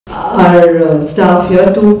our staff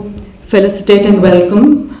here to felicitate and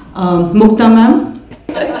welcome Mukta ma'am.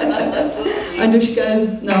 Anushka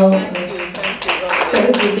is now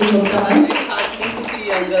felicitating Mukta ma'am. It's heartening to see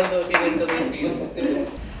young girls working into this field.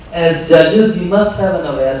 As judges, we must have an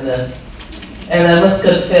awareness, and I must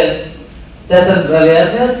confess that an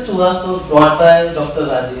awareness to us was brought by Dr.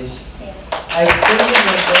 Rajesh. I still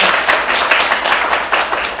remember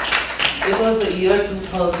it was the year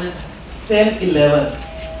 2010-11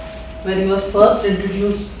 when he was first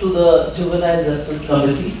introduced to the Juvenile Justice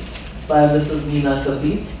Committee by Mrs. Meena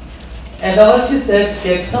Kabir. And all she said,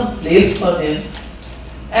 get some place for him.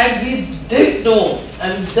 And we did know,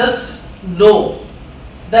 and just know,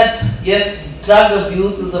 that yes, drug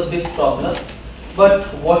abuse is a big problem.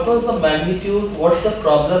 But what was the magnitude, what the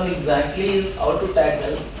problem exactly is, how to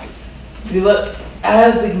tackle, we were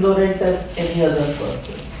as ignorant as any other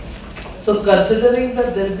person. So considering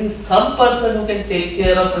that there will be some person who can take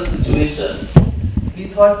care of the situation, we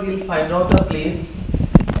thought we'll find out a place.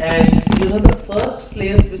 And you know, the first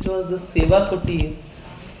place, which was the Seva Kutir,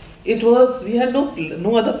 it was, we had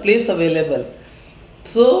no other place available.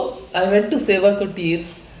 So I went to Seva Kutir.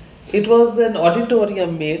 It was an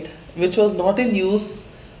auditorium made, which was not in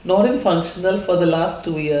use, not in functional for the last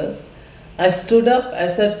 2 years. I stood up,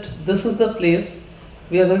 I said, this is the place,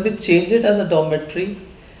 we are going to change it as a dormitory,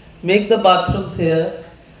 make the bathrooms here,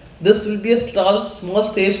 this will be a small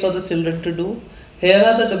stage for the children to do, here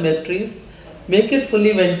are the dormitories, make it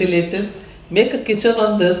fully ventilated, make a kitchen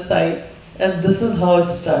on this side, and this is how it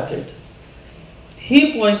started.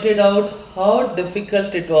 He pointed out how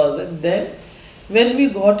difficult it was, and then when we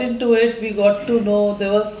got into it, we got to know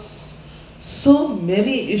there was so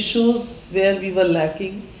many issues where we were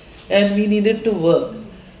lacking and we needed to work.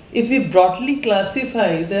 If we broadly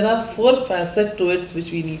classify, there are 4 facets to it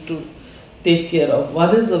which we need to take care of.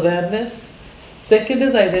 One is awareness, second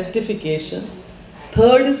is identification,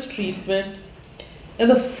 third is treatment, and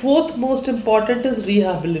the fourth most important is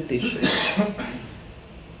rehabilitation.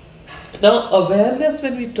 Now, awareness,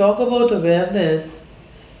 when we talk about awareness,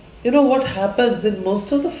 you know what happens in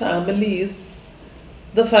most of the families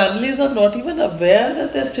are not even aware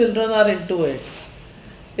that their children are into it.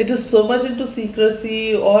 It is so much into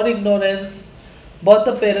secrecy or ignorance. Both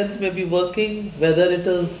the parents may be working, whether it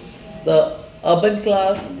is the urban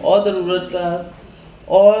class or the rural class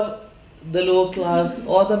or the low class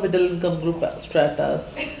or the middle income group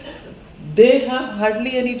stratas. They have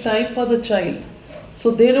hardly any time for the child.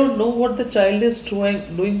 So they don't know what the child is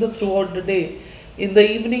doing throughout the day. In the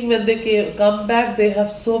evening when they come back, they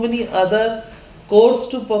have so many other chores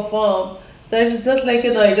to perform that it's just like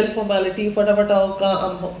an idle formality. But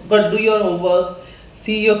do your homework,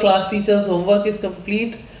 see your class teacher's homework is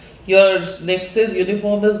complete, your next day's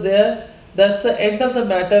uniform is there. That's the end of the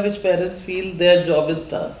matter, which parents feel their job is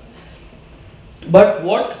done. But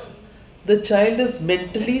what the child is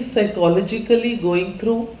mentally, psychologically going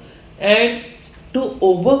through, and to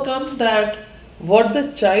overcome that, what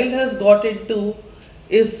the child has got into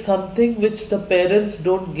is something which the parents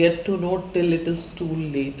don't get to know till it is too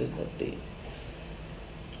late in the day.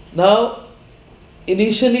 Now,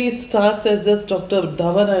 initially it starts as just Dr.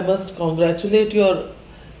 Dhawan, I must congratulate your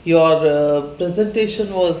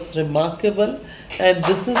presentation was remarkable, and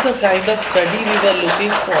this is the kind of study we were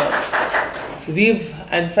looking for. We've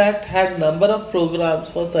in fact had number of programs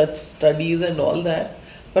for such studies and all that,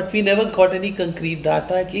 but we never got any concrete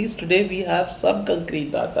data. At least today we have some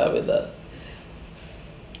concrete data with us.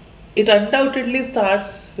 It undoubtedly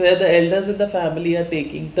starts where the elders in the family are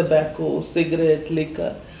taking tobacco, cigarette,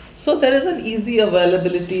 liquor. So there is an easy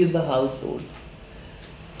availability in the household.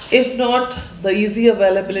 If not, the easy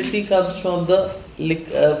availability comes from the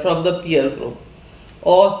peer group,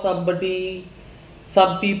 or some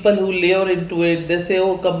people who lure into it. They say,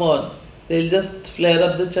 oh come on, they'll just flare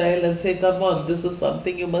up the child and say, come on, this is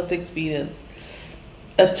something you must experience.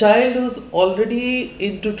 A child who's already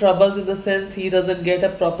into troubles, in the sense he doesn't get a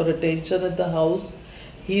proper attention at the house,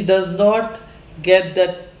 he does not get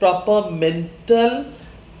that proper mental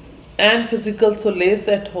and physical solace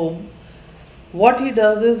at home. What he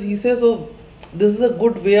does is, he says, oh, this is a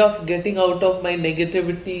good way of getting out of my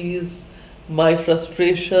negativities, my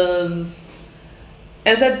frustrations.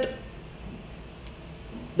 And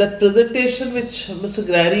that presentation which Mr.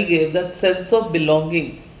 Grary gave, that sense of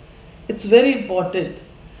belonging, it's very important.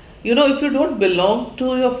 You know, if you don't belong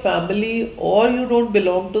to your family or you don't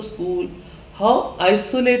belong to school, how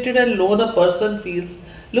isolated and lone a person feels.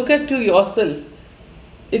 Look at yourself.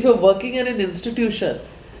 If you're working in an institution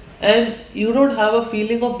and you don't have a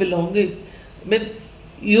feeling of belonging, I mean,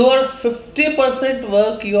 your 50%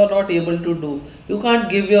 work you are not able to do. You can't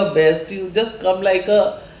give your best. You just come like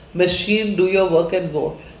a machine, do your work and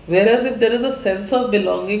go. Whereas if there is a sense of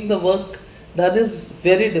belonging, the work done is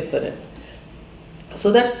very different.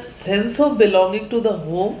 So that sense of belonging to the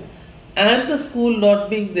home and the school not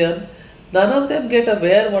being there, none of them get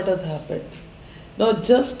aware what has happened. Now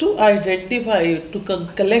just to identify, to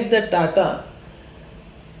collect that data,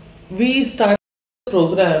 we started a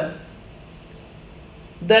program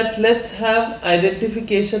that let's have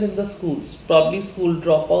identification in the schools. Probably school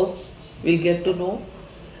dropouts we'll get to know.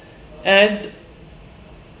 And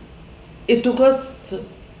it took us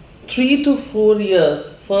 3 to 4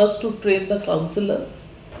 years first to train the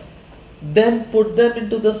counselors, then put them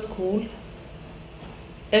into the school.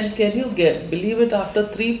 And can you believe it, after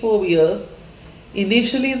 3-4 years,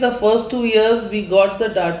 initially in the first 2 years we got the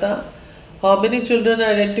data, how many children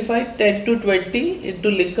identified? 10 to 20 into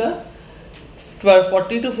liquor,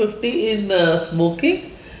 40 to 50 in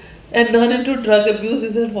smoking, and none into drug abuse.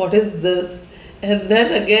 He said, what is this? And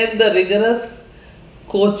then again the rigorous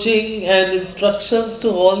coaching and instructions to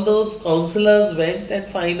all those counselors went,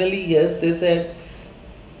 and finally yes, they said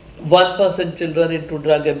 1% children into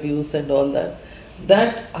drug abuse and all that.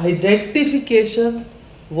 That identification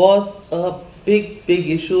was a big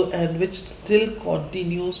issue, and which still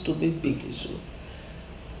continues to be big issue.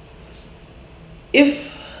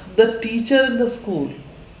 If the teacher in the school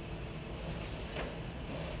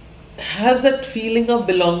has that feeling of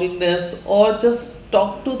belongingness, or just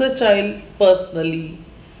talk to the child personally,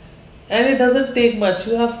 and it doesn't take much,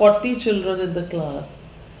 you have 40 children in the class,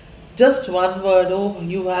 just one word, oh,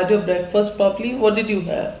 you had your breakfast properly, what did you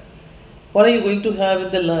have? What are you going to have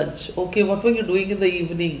in the lunch? Okay, what were you doing in the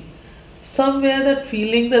evening? Somewhere that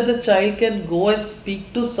feeling that the child can go and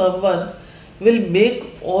speak to someone will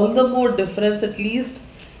make all the more difference. At least,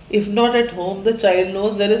 if not at home, the child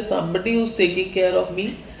knows there is somebody who's taking care of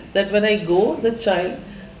me, that when I go, the child,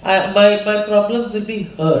 my problems will be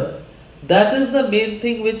heard. That is the main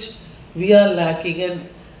thing which we are lacking, and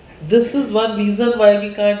this is one reason why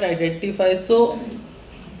we can't identify. So,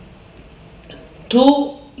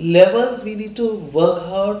 2 levels we need to work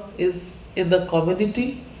hard is in the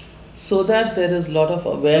community, so that there is a lot of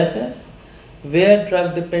awareness where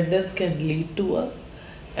drug dependence can lead to us.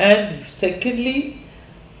 And secondly,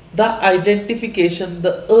 the identification,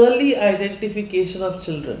 the early identification of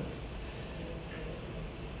children.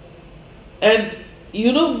 And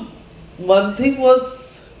you know, one thing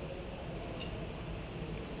was,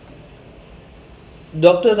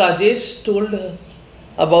 Dr. Rajesh told us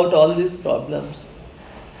about all these problems.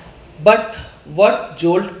 But what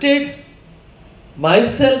jolted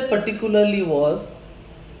myself particularly was,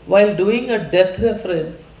 while doing a death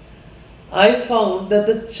reference, I found that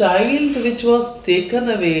the child which was taken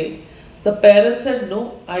away, the parents had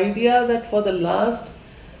no idea that for the last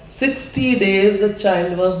 60 days the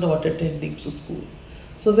child was not attending to school.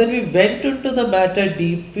 So when we went into the matter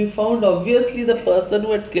deep, we found obviously the person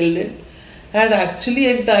who had killed it had actually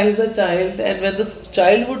enticed the child, and when the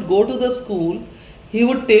child would go to the school, he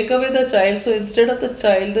would take away the child. So instead of the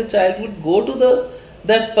child would go to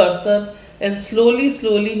that person, and slowly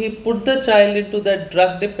he put the child into that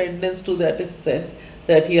drug dependence to that extent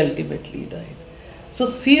that he ultimately died. So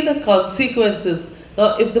see the consequences.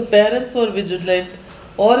 Now if the parents were vigilant,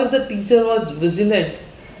 or if the teacher was vigilant,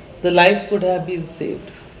 the life could have been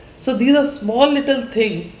saved. So these are small little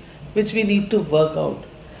things which we need to work out.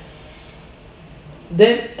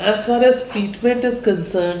 Then as far as treatment is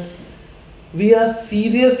concerned, we are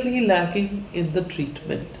seriously lacking in the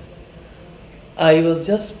treatment. I was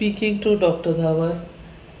just speaking to Dr. Dhawan.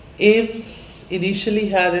 AIMS initially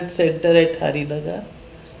had its center at Harinagar.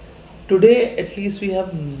 Today, at least, we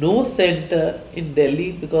have no center in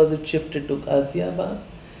Delhi because it shifted to Ghaziabad.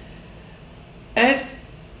 And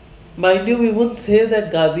mind you, we won't say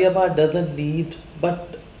that Ghaziabad doesn't need,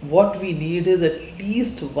 but what we need is at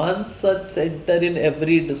least one such center in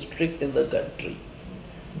every district in the country.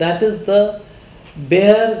 That is the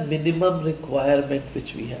bare minimum requirement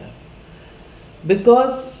which we have.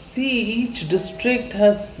 Because see, each district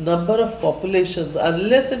has number of populations.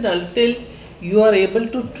 Unless and until you are able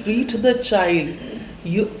to treat the child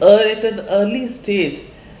at an early stage,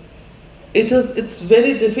 it's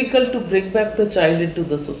very difficult to bring back the child into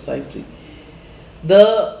the society.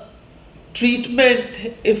 The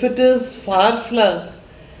treatment, if it is far-flung,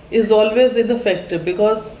 is always ineffective,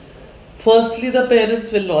 because firstly the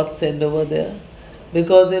parents will not send over there,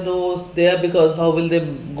 because they know because how will they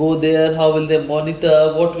go there, how will they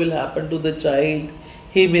monitor, what will happen to the child,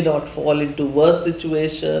 he may not fall into worse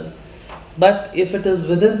situation. But if it is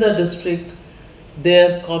within the district,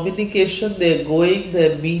 their communication, their going,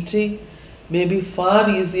 their meeting may be far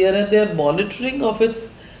easier, and their monitoring of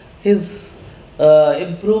his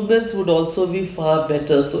improvements would also be far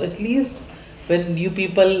better. So at least when you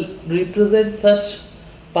people represent such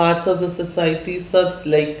parts of the society, such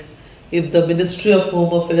like if the Ministry of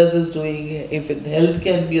Home Affairs is doing, if health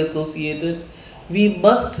can be associated, we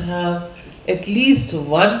must have at least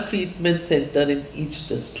one treatment center in each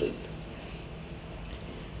district.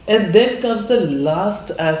 And then comes the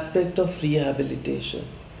last aspect of rehabilitation.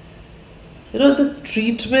 You know, the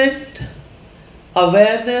treatment,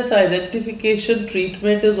 awareness, identification,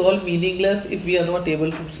 treatment is all meaningless if we are not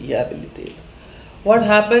able to rehabilitate. What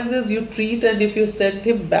happens is you treat, and if you send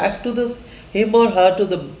him back to him or her to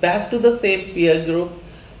the back to the same peer group,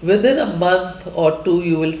 within a month or two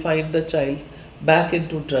you will find the child back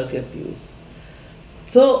into drug abuse.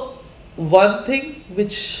 So one thing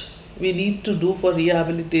which we need to do for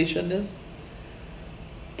rehabilitation is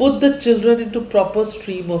put the children into proper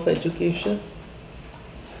stream of education,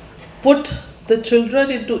 put the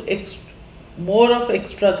children into more of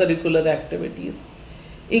extracurricular activities,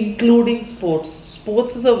 including sports.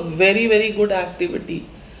 Sports is a very, very good activity.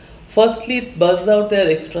 Firstly, it burns out their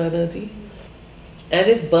extra energy, and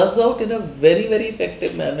it burns out in a very, very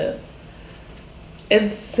effective manner. And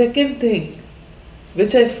second thing,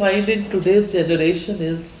 which I find in today's generation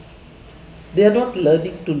is they are not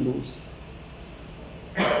learning to lose.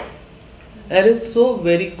 And it's so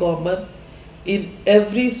very common in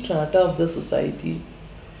every strata of the society.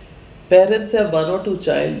 Parents have one or two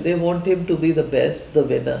child, they want him to be the best, the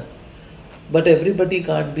winner. But everybody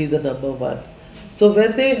can't be the number one. So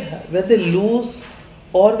when they lose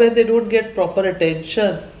or when they don't get proper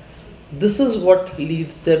attention, this is what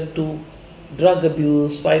leads them to drug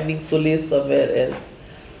abuse, finding solace somewhere else.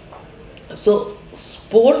 So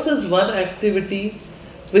sports is one activity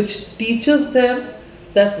which teaches them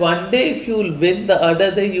that one day if you will win, the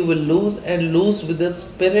other day you will lose, and lose with a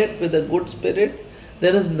spirit, with a good spirit.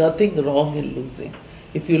 There is nothing wrong in losing.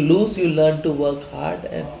 If you lose, you learn to work hard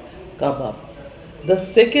and come up. The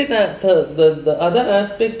second, the other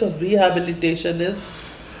aspect of rehabilitation is,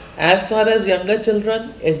 as far as younger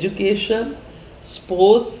children, education,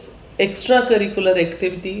 sports, extracurricular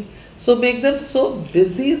activity. So make them so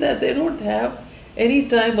busy that they don't have any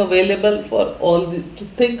time available for to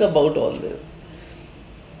think about all this.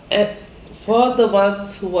 And for the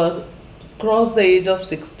ones who are cross the age of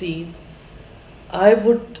 16, I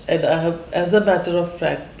would, and I have as a matter of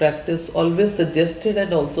practice always suggested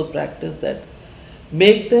and also practiced that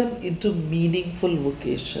make them into meaningful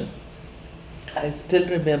vocation. I still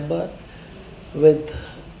remember with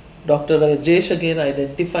Dr. Rajesh again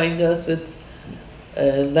identifying us with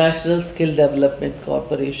National Skill Development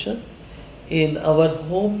Corporation. In our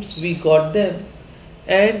homes we got them,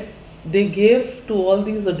 and they gave to all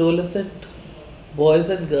these adolescent boys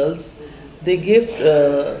and girls, they gave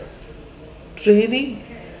training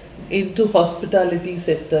into hospitality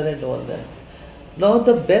sector and all that. Now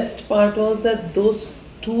the best part was that those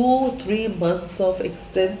 2-3 months of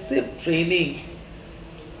extensive training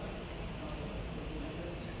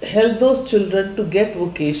helped those children to get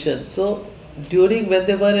vocation. So during when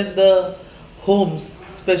they were in the homes,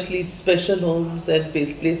 especially special homes and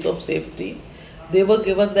place of safety, they were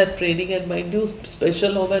given that training. And mind you,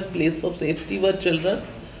 special home and place of safety were children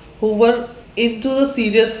who were into the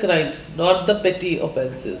serious crimes, not the petty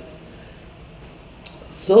offences.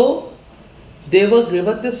 So they were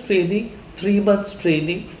given this training, 3 months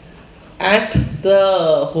training at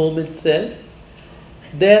the home itself.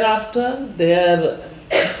 Thereafter their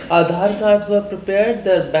Aadhaar cards were prepared,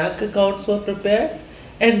 their bank accounts were prepared,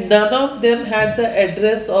 and none of them had the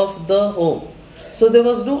address of the home. So there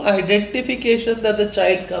was no identification that the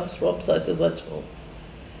child comes from such and such home.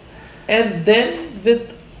 And then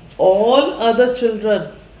with all other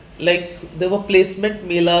children, like there were placement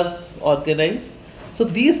melas organized. So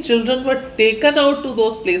these children were taken out to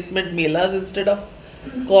those placement melas instead of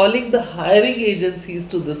calling the hiring agencies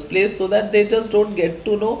to this place, so that they just don't get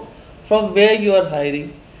to know from where you are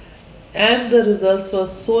hiring. And the results were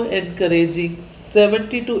so encouraging.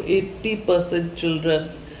 70 to 80% children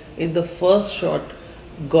in the first shot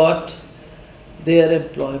got their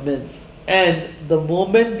employments, and the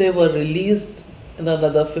moment they were released in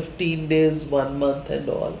another 15 days, 1 month and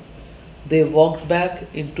all, they walked back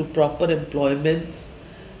into proper employments.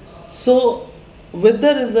 So with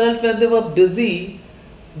the result, when they were busy,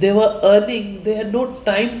 they were earning, they had no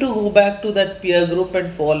time to go back to that peer group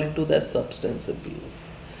and fall into that substance abuse.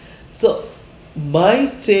 So my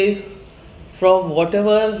take from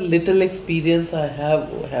whatever little experience I have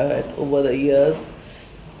had over the years,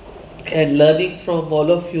 and learning from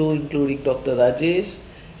all of you, including Dr. Rajesh,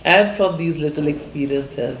 and from these little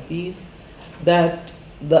experience has been that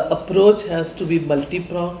the approach has to be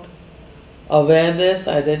multi-pronged. awareness,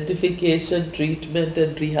 identification, treatment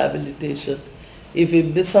and rehabilitation. If we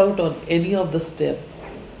miss out on any of the steps,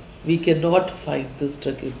 we cannot fight this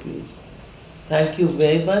drug abuse. Thank you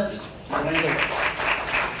very much.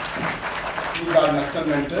 He's our national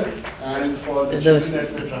mentor and for the children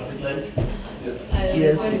at the traffic light. I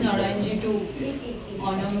request Narayanji to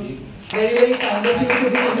honor me. Very, very kind of you to be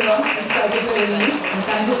in the spite of your illness. And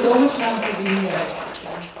thank you so much, ma'am, for being here.